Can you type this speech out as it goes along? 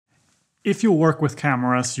If you work with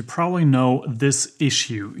cameras, you probably know this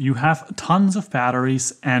issue. You have tons of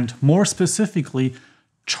batteries, and more specifically,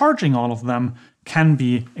 charging all of them can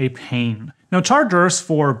be a pain. Now, chargers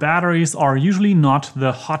for batteries are usually not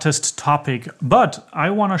the hottest topic, but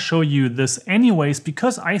I want to show you this anyways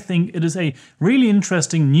because I think it is a really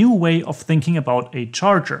interesting new way of thinking about a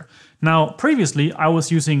charger. Now, previously I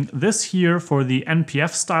was using this here for the NPF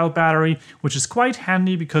style battery, which is quite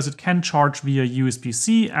handy because it can charge via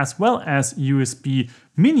USB-C as well as USB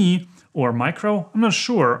mini or micro. I'm not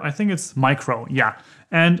sure. I think it's micro, yeah.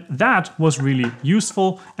 And that was really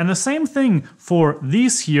useful. And the same thing for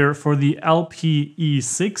these here for the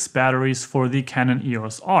LP-E6 batteries for the Canon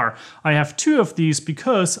EOS R. I have two of these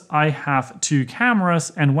because I have two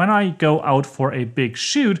cameras, and when I go out for a big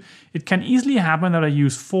shoot, it can easily happen that I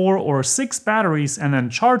use 4 or 6 batteries, and then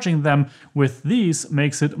charging them with these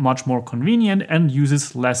makes it much more convenient and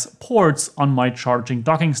uses less ports on my charging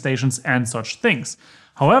docking stations and such things.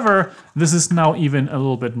 However, this is now even a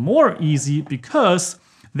little bit more easy because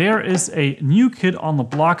there is a new kit on the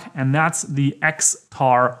block, and that's the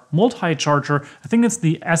XTAR multi-charger. I think it's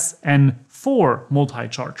the SN4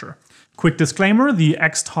 multi-charger. Quick disclaimer, the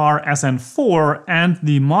XTAR SN4 and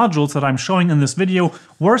the modules that I'm showing in this video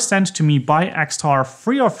were sent to me by XTAR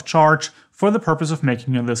free of charge for the purpose of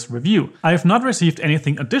making this review. I have not received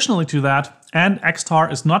anything additionally to that, and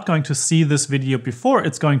XTAR is not going to see this video before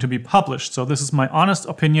it's going to be published. So this is my honest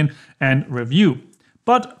opinion and review.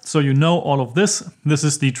 But so you know all of this, this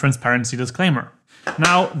is the transparency disclaimer.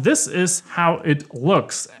 Now, this is how it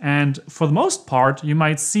looks. And for the most part, you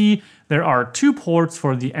might see there are 2 ports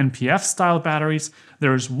for the NPF style batteries.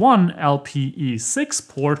 There's one LP-E6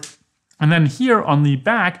 port. And then here on the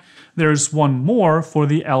back, there's one more for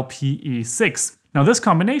the LP-E6. Now, this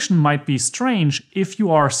combination might be strange if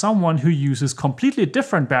you are someone who uses completely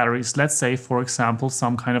different batteries. Let's say, for example,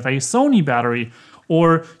 some kind of a Sony battery,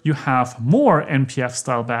 or you have more NPF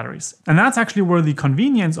style batteries. And that's actually where the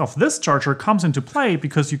convenience of this charger comes into play,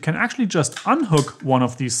 because you can actually just unhook one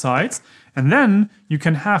of these sides, and then you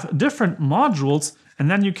can have different modules, and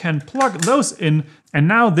then you can plug those in. And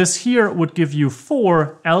now this here would give you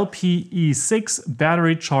 4 LP-E6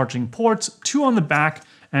 battery charging ports, 2 on the back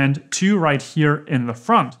and 2 right here in the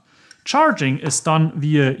front. Charging is done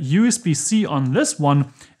via USB-C on this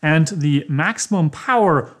one, and the maximum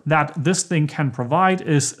power that this thing can provide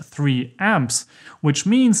is 3 amps, which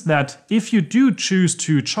means that if you do choose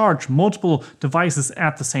to charge multiple devices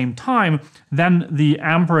at the same time, then the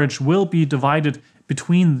amperage will be divided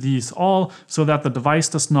between these all so that the device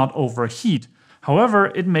does not overheat. However,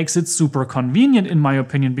 it makes it super convenient in my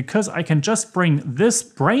opinion, because I can just bring this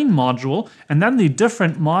brain module and then the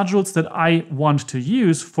different modules that I want to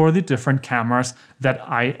use for the different cameras that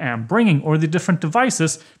I am bringing, or the different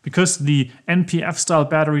devices, because the NPF style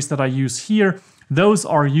batteries that I use here, those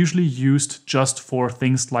are usually used just for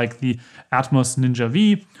things like the Atmos Ninja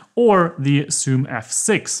V or the Zoom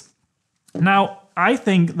F6. Now, I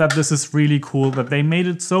think that this is really cool that they made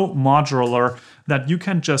it so modular that you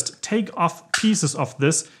can just take off pieces of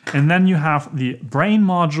this, and then you have the brain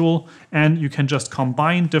module, and you can just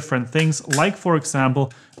combine different things, like for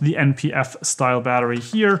example the NPF style battery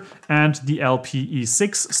here and the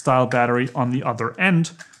LP-E6 style battery on the other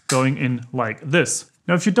end, going in like this.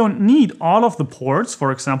 Now, if you don't need all of the ports,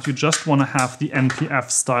 for example, you just want to have the NPF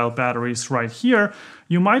style batteries right here,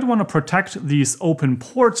 you might want to protect these open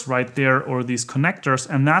ports right there, or these connectors,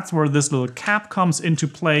 and that's where this little cap comes into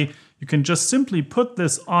play. You can just simply put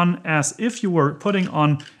this on as if you were putting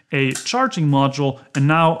on a charging module, and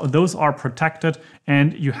now those are protected,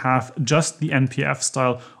 and you have just the NPF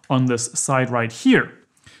style on this side right here.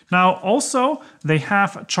 Now, also, they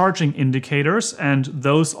have charging indicators, and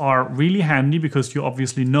those are really handy because you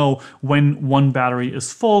obviously know when one battery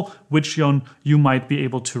is full, which one you might be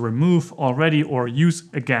able to remove already or use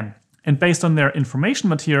again. And based on their information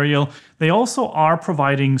material, they also are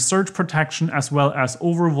providing surge protection as well as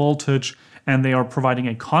overvoltage, and they are providing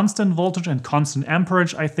a constant voltage and constant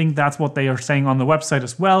amperage. I think that's what they are saying on the website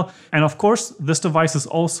as well. And of course, this device is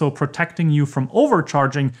also protecting you from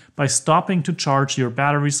overcharging by stopping to charge your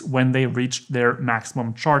batteries when they reach their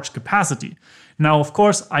maximum charge capacity. Now, of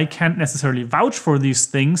course, I can't necessarily vouch for these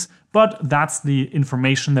things, but that's the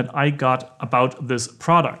information that I got about this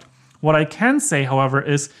product. What I can say, however,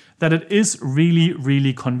 is that it is really,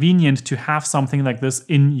 really convenient to have something like this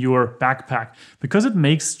in your backpack, because it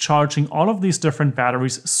makes charging all of these different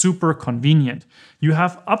batteries super convenient. You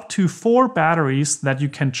have up to 4 batteries that you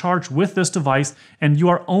can charge with this device, and you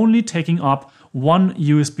are only taking up one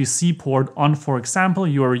USB-C port on, for example,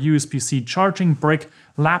 your USB-C charging brick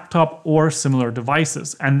laptop or similar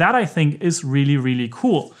devices. And that I think is really, really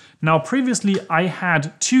cool. Now, previously I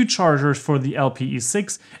had 2 chargers for the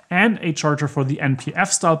LP-E6 and a charger for the NPF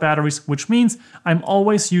style batteries, which means I'm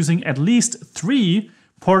always using at least 3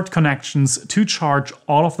 port connections to charge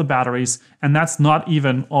all of the batteries, and that's not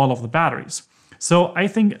even all of the batteries. So I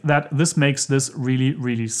think that this makes this really,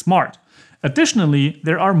 really smart. Additionally,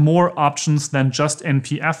 there are more options than just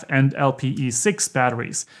NPF and LP-E6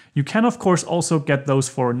 batteries. You can of course also get those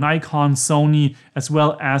for Nikon, Sony, as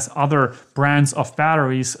well as other brands of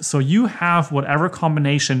batteries. So you have whatever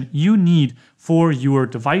combination you need for your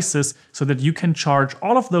devices so that you can charge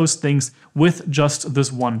all of those things with just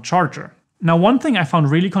this one charger. Now, one thing I found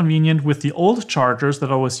really convenient with the old chargers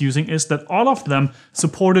that I was using is that all of them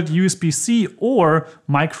supported USB-C or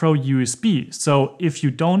micro USB. So if you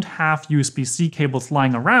don't have USB-C cables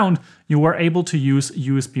lying around, you were able to use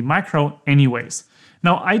USB micro anyways.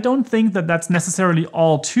 Now, I don't think that that's necessarily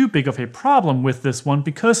all too big of a problem with this one,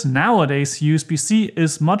 because nowadays USB-C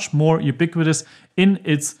is much more ubiquitous in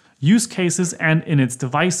its use cases and in its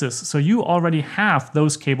devices. So you already have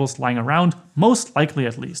those cables lying around, most likely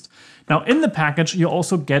at least. Now in the package, you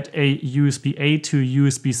also get a USB-A to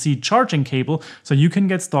USB-C charging cable, so you can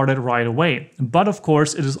get started right away. But of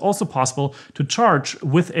course, it is also possible to charge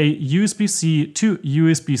with a USB-C to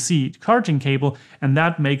USB-C charging cable, and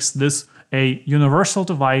that makes this a universal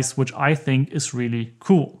device, which I think is really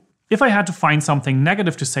cool. If I had to find something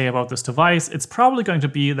negative to say about this device, it's probably going to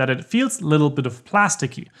be that it feels a little bit of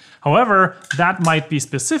plasticky. However, that might be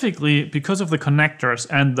specifically because of the connectors,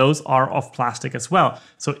 and those are of plastic as well.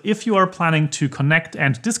 So if you are planning to connect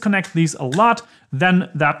and disconnect these a lot, then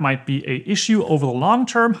that might be an issue over the long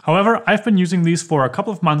term. However, I've been using these for a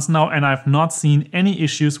couple of months now and I've not seen any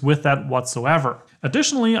issues with that whatsoever.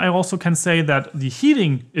 Additionally, I also can say that the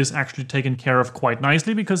heating is actually taken care of quite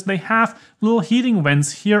nicely, because they have little heating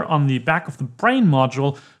vents here on the back of the brain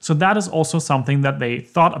module, so that is also something that they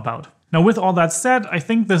thought about. Now, with all that said, I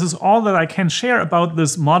think this is all that I can share about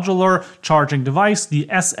this modular charging device, the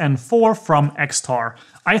SN4 from XTAR.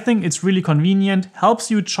 I think it's really convenient,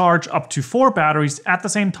 helps you charge up to 4 batteries at the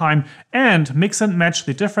same time, and mix and match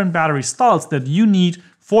the different battery styles that you need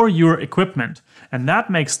for your equipment. And that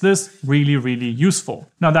makes this really, really useful.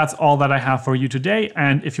 Now that's all that I have for you today.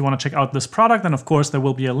 And if you want to check out this product, then of course there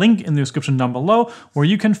will be a link in the description down below where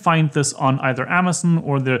you can find this on either Amazon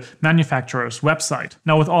or the manufacturer's website.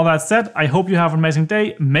 Now with all that said, I hope you have an amazing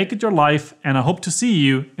day, make it your life, and I hope to see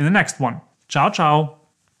you in the next one. Ciao, ciao.